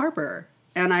team at Harper.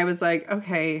 And I was like,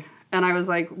 okay. And I was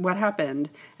like, what happened?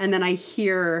 And then I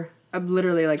hear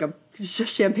literally like a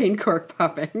champagne cork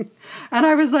popping, and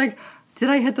I was like, did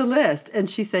I hit the list? And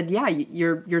she said, yeah,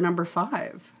 you're number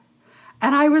 5.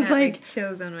 And I was like,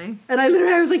 chills on me. And I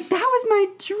was like, that was my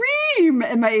dream.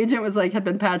 And my agent was like, had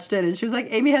been patched in. And she was like,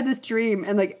 Amy had this dream.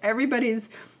 And like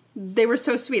they were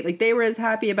so sweet. Like they were as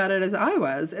happy about it as I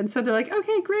was. And so they're like,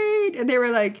 okay, great. And they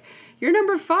were like, you're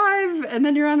number 5. And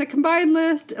then you're on the combined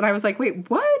list. And I was like,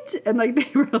 wait, what? And like, they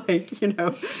were like,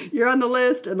 you're on the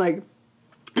list. And like,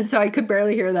 And so I could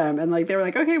barely hear them. And, like, they were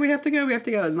like, okay, we have to go.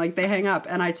 And, like, they hang up.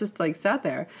 And I just, like, sat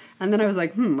there. And then I was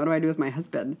like, what do I do with my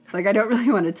husband? Like, I don't really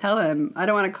want to tell him. I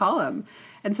don't want to call him.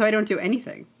 And so I don't do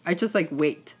anything. I just, like,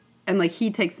 wait. And, like,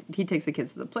 he takes the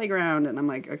kids to the playground. And I'm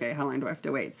like, okay, how long do I have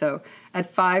to wait? So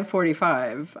at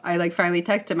 5:45, I, like, finally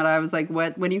text him. And I was like,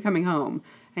 when are you coming home?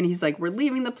 And he's like, we're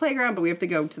leaving the playground, but we have to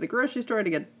go to the grocery store to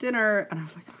get dinner. And I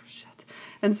was like, oh, shit.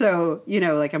 And so, you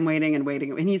know, like, I'm waiting.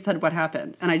 And he said, what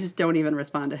happened? And I just don't even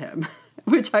respond to him,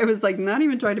 which I was, like, not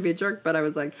even trying to be a jerk, but I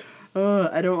was like, oh,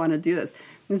 I don't want to do this.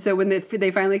 And so when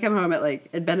they finally come home at, like,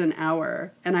 it'd been an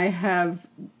hour, and I have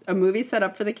a movie set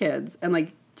up for the kids and,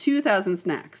 like, 2,000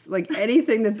 snacks, like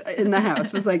anything that in the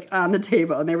house was like on the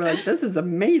table. And they were like, this is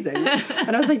amazing.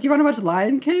 And I was like, do you want to watch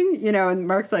Lion King? You know, and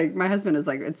Mark's like, my husband is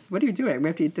like, what are you doing? We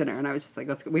have to eat dinner. And I was just like,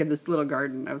 let's go. We have this little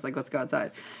garden. I was like, let's go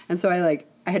outside. And so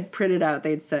I had printed out,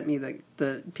 they'd sent me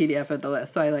the PDF of the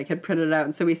list. So I like had printed it out.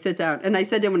 And so we sit down and I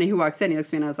said to him when he walks in, he looks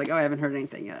at me and I was like, oh, I haven't heard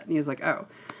anything yet. And he was like, oh.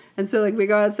 And so, like, we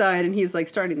go outside, and he's, like,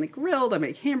 starting the grill to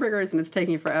make hamburgers, and it's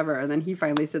taking forever. And then he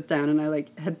finally sits down, and I,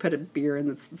 like, had put a beer in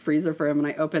the freezer for him, and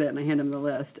I open it, and I hand him the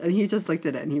list. And he just looked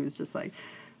at it, and he was just like,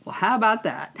 well, how about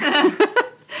that?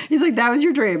 He's like, that was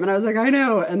your dream. And I was like, I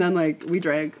know. And then, like, we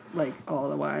drank, like, all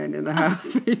the wine in the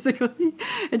house, basically.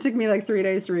 It took me, like, 3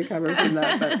 days to recover from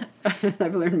that, but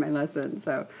I've learned my lesson,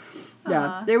 so...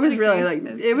 Yeah, it was really like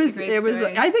it was. I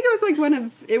think it was like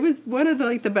one of the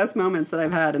like the best moments that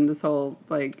I've had in this whole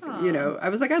like you know. I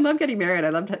was like, I love getting married. I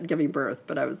loved giving birth,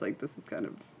 but I was like, this is kind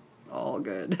of all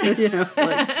good. You know,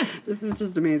 like this is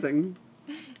just amazing.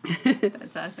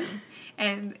 That's awesome.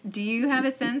 And do you have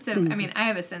a sense of, I mean, I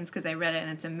have a sense because I read it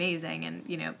and it's amazing and,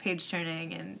 you know, page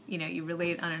turning and, you know, you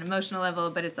relate on an emotional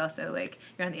level, but it's also like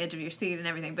you're on the edge of your seat and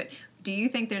everything. But do you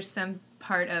think there's some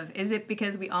part of, is it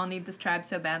because we all need this tribe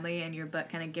so badly and your book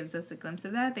kind of gives us a glimpse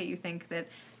of that you think that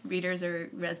readers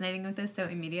are resonating with this so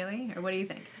immediately? Or what do you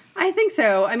think? I think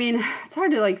so. I mean, it's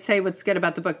hard to like say what's good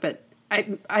about the book, but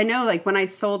I know, like, when I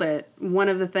sold it, one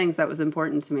of the things that was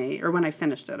important to me, or when I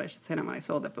finished it, I should say not when I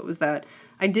sold it, but was that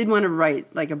I did want to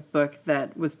write, like, a book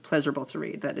that was pleasurable to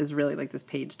read, that is really, like, this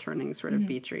page-turning sort of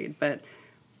beach read. But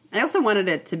I also wanted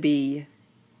it to be,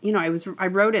 you know, I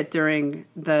wrote it during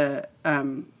the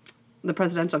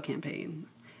presidential campaign.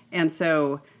 And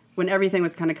so when everything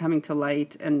was kind of coming to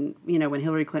light and, you know, when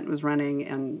Hillary Clinton was running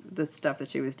and the stuff that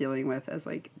she was dealing with as,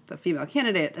 like, the female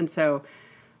candidate, and so...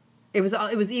 It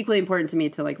was equally important to me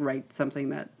to, like, write something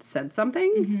that said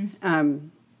something.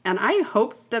 And I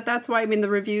hope that that's why, I mean, the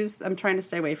reviews, I'm trying to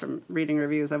stay away from reading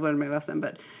reviews. I've learned my lesson.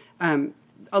 But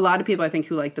a lot of people, I think,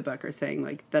 who like the book are saying,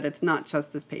 like, that it's not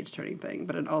just this page-turning thing,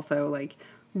 but it also, like,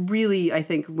 really, I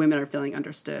think women are feeling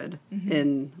understood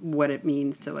in what it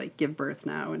means to, like, give birth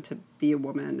now and to be a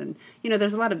woman. And, you know,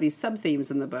 there's a lot of these sub-themes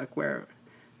in the book where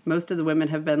most of the women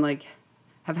have been, like,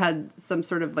 have had some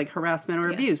sort of, like, harassment or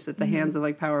abuse at the hands of,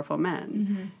 like, powerful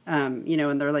men, you know,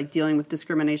 and they're, like, dealing with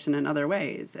discrimination in other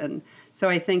ways. And so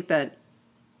I think that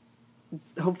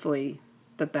hopefully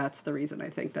that's the reason I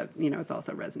think that, you know, it's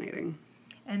also resonating.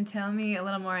 And tell me a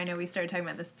little more, I know we started talking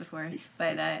about this before,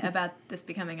 but about this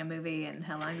becoming a movie and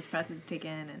how long this process has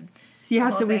taken. And yeah,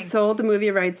 so we sold the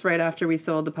movie rights right after we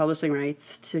sold the publishing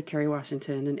rights to Kerry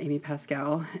Washington and Amy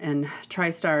Pascal, and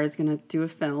TriStar is going to do a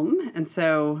film. And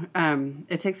so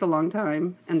it takes a long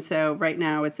time. And so right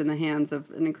now it's in the hands of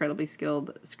an incredibly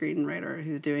skilled screenwriter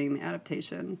who's doing the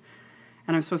adaptation.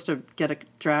 And I'm supposed to get a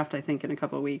draft, I think, in a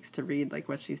couple of weeks to read, like,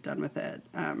 what she's done with it.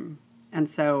 And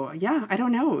so, yeah, I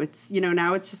don't know. It's, you know,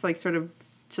 now it's just like sort of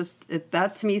just,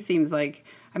 that to me seems like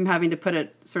I'm having to put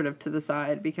it sort of to the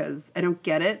side because I don't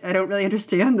get it. I don't really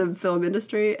understand the film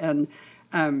industry. And,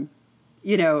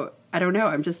 you know, I don't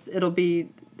know. It'll be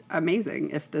amazing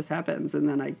if this happens. And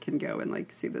then I can go and,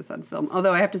 like, see this on film.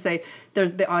 Although I have to say,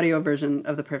 there's the audio version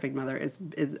of The Perfect Mother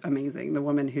is amazing. The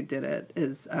woman who did it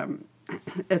is,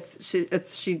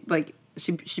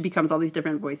 she becomes all these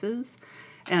different voices.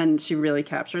 And she really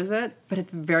captures it, but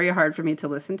it's very hard for me to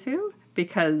listen to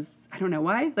because I don't know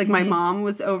why. Like, my mom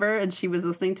was over and she was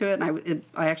listening to it, and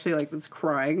I actually, like, was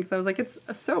crying because I was like, it's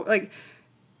so, like,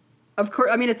 of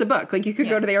course, I mean, it's a book. Like, you could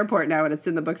go to the airport now and it's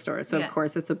in the bookstore, so of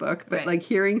course it's a book. But like,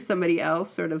 hearing somebody else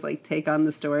sort of, like, take on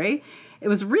the story, it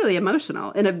was really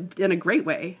emotional in a great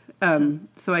way.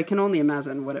 So I can only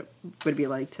imagine what it would be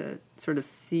like to sort of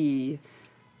see,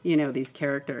 you know, these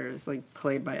characters, like,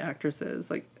 played by actresses,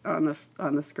 like, on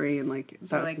the screen, like that.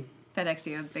 So, like, FedEx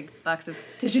you a big box of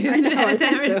tissues ahead of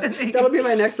time or something. That'll be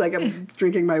my next, like, I'm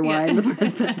drinking my wine with my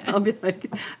husband. I'll be like,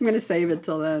 I'm going to save it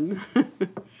till then.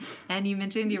 And you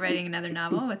mentioned you're writing another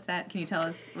novel. What's that? Can you tell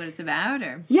us what it's about?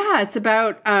 Or yeah, it's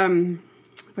about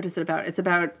what is it about?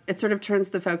 It sort of turns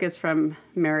the focus from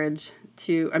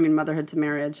motherhood to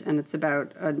marriage, and it's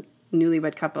about a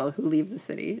newlywed couple who leave the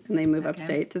city and they move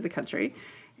upstate to the country,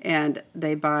 and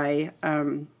they buy a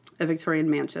Victorian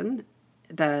mansion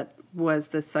that was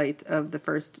the site of the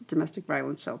first domestic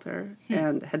violence shelter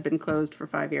and had been closed for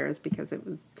 5 years because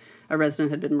a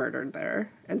resident had been murdered there.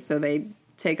 And so they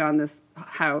take on this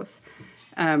house,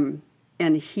 and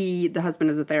the husband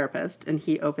is a therapist, and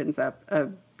he opens up a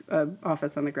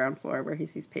office on the ground floor where he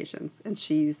sees patients, and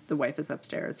the wife is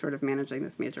upstairs sort of managing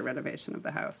this major renovation of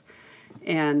the house,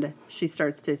 and she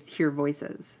starts to hear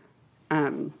voices,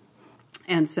 and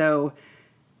so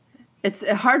it's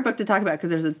a hard book to talk about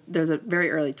because there's a very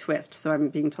early twist, so I'm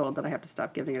being told that I have to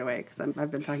stop giving it away because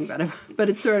I've been talking about it, but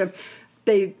it's sort of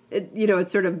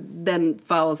it sort of then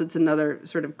follows. It's another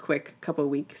sort of quick couple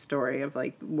week story of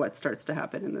like what starts to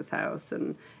happen in this house,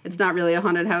 and it's not really a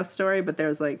haunted house story, but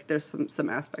there's some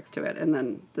aspects to it, and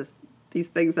then these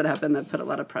things that happen that put a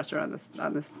lot of pressure on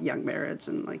this young marriage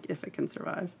and like if it can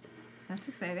survive. That's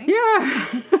exciting.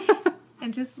 Yeah.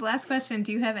 And just the last question: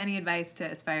 do you have any advice to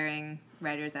aspiring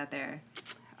writers out there?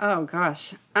 Oh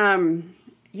gosh,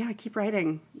 yeah, keep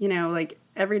writing. Like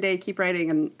every day, keep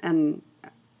writing and.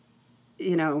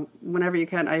 Whenever you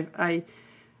can. I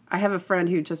have a friend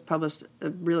who just published a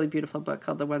really beautiful book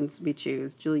called The Ones We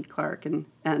Choose, Julie Clark, and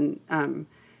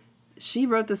she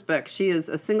wrote this book. She is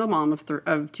a single mom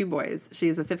of 2 boys. She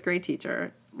is a 5th grade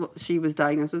teacher. She was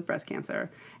diagnosed with breast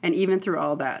cancer, and even through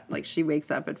all that, like she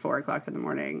wakes up at 4:00 in the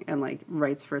morning and like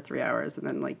writes for 3 hours, and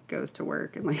then like goes to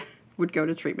work and like would go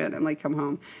to treatment and like come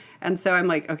home. And so I'm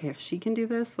like, okay, if she can do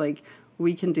this, like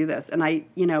we can do this. And I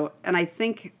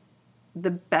think.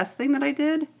 The best thing that I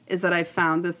did is that I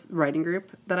found this writing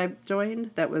group that I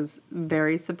joined that was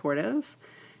very supportive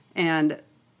and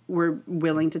were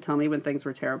willing to tell me when things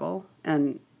were terrible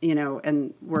and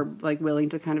were like willing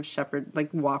to kind of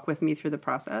walk with me through the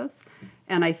process.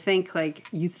 And I think like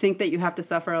you think that you have to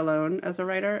suffer alone as a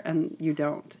writer, and you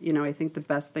don't. I think the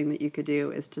best thing that you could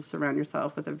do is to surround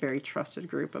yourself with a very trusted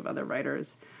group of other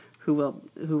writers who will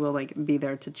like be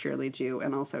there to cheerlead you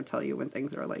and also tell you when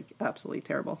things are like absolutely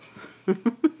terrible.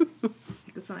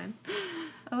 Excellent.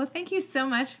 Oh, well, thank you so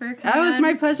much for coming. That was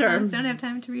my pleasure. Moms Don't Have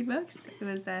Time to Read Books. It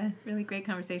was a really great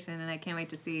conversation, and I can't wait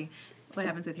to see what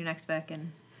happens with your next book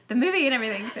and the movie and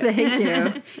everything. So. Thank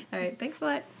you. All right, thanks a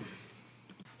lot.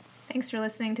 Thanks for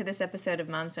listening to this episode of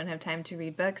Moms Don't Have Time to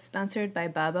Read Books, sponsored by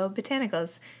Babo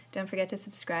Botanicals. Don't forget to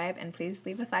subscribe, and please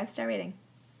leave a 5-star rating.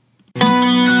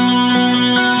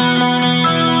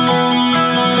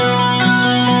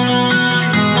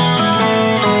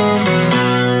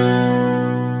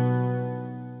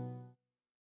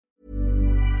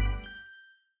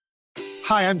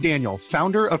 Hi, I'm Daniel,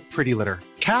 founder of Pretty Litter.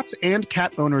 Cats and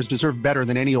cat owners deserve better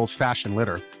than any old-fashioned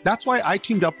litter. That's why I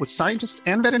teamed up with scientists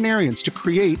and veterinarians to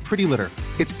create Pretty Litter.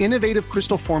 Its innovative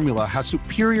crystal formula has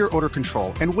superior odor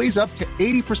control and weighs up to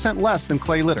 80% less than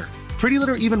clay litter. Pretty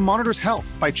Litter even monitors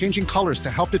health by changing colors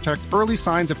to help detect early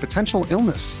signs of potential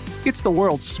illness. It's the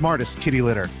world's smartest kitty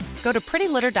litter. Go to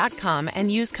prettylitter.com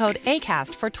and use code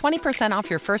ACAST for 20% off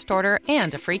your first order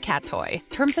and a free cat toy.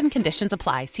 Terms and conditions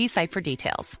apply. See site for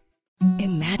details.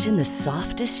 Imagine the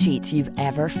softest sheets you've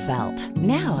ever felt.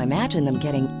 Now imagine them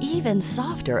getting even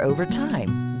softer over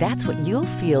time. That's what you'll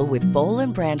feel with Boll &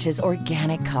 Branch's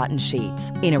organic cotton sheets.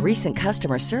 In a recent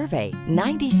customer survey,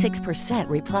 96%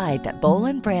 replied that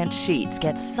Boll & Branch sheets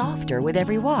get softer with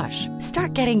every wash.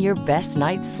 Start getting your best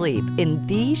night's sleep in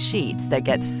these sheets that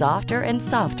get softer and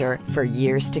softer for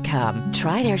years to come.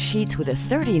 Try their sheets with a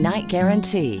 30-night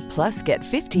guarantee. Plus, get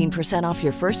 15% off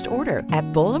your first order at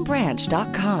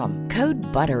bollandbranch.com. Code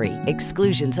BUTTERY.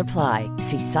 Exclusions apply.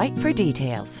 See site for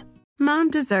details.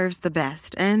 Mom deserves the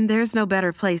best, and there's no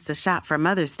better place to shop for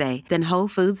Mother's Day than Whole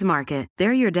Foods Market.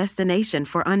 They're your destination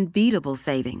for unbeatable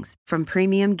savings, from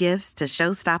premium gifts to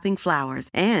show-stopping flowers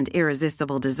and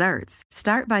irresistible desserts.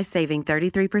 Start by saving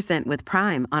 33% with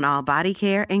Prime on all body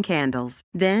care and candles.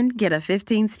 Then get a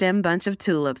 15-stem bunch of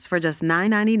tulips for just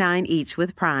 $9.99 each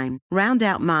with Prime. Round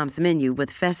out Mom's menu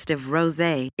with festive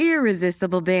rosé,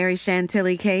 irresistible berry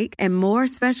chantilly cake, and more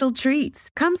special treats.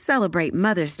 Come celebrate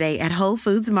Mother's Day at Whole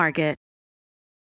Foods Market.